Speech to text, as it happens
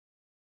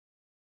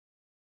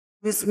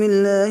بسم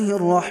الله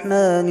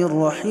الرحمن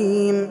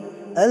الرحيم.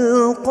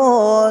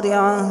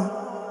 القارعة.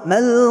 ما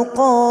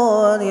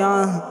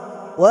القارعة؟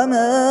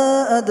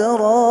 وما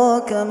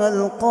أدراك ما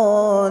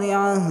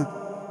القارعة؟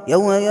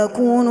 يوم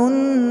يكون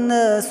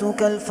الناس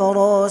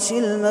كالفراش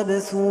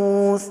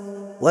المبثوث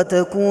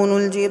وتكون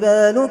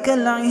الجبال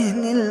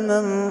كالعهن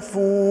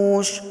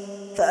المنفوش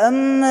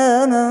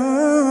فأما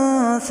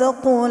من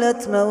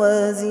ثقلت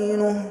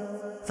موازينه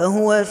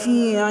فهو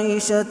في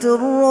عيشة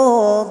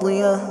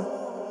راضية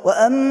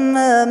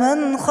وأما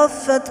من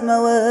خفت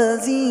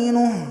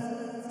موازينه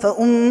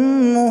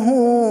فأمه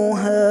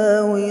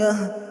هاوية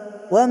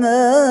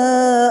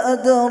وما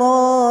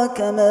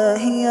أدراك ما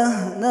هي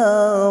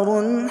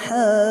نار